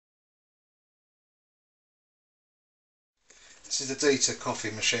This is the Dita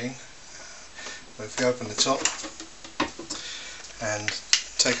coffee machine. If you open the top and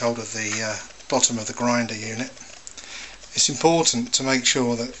take hold of the bottom of the grinder unit, it's important to make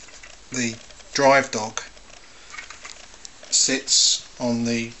sure that the drive dog sits on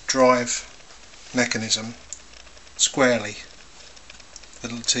the drive mechanism squarely, the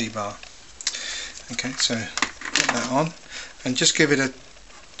little T-bar. Okay, so put that on and just give it a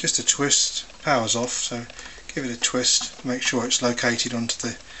twist. Power's off, so give it a twist to make sure it's located onto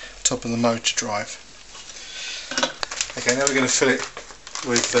the top of the motor drive. Okay, now we're going to fill it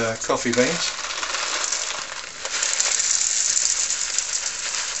with coffee beans.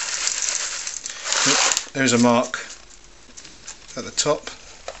 There's a mark at the top.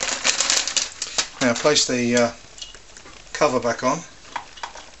 Now place the cover back on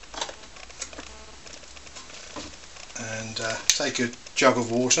and take a jug of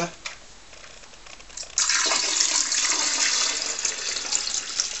water.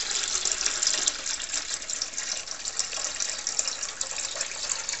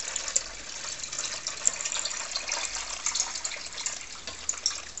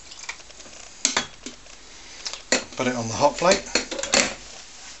 Put it on the hot plate,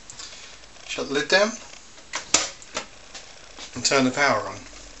 shut the lid down and turn the power on.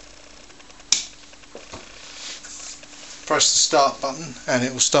 Press the start button and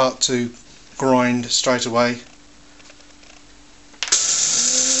it will start to grind straight away.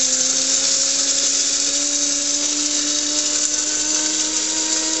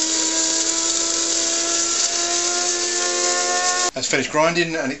 That's finished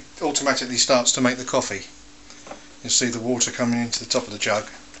grinding and it automatically starts to make the coffee. You'll see the water coming into the top of the jug.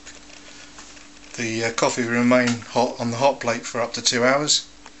 The coffee will remain hot on the hot plate for up to 2 hours,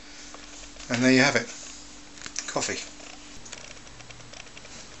 and there you have it, coffee.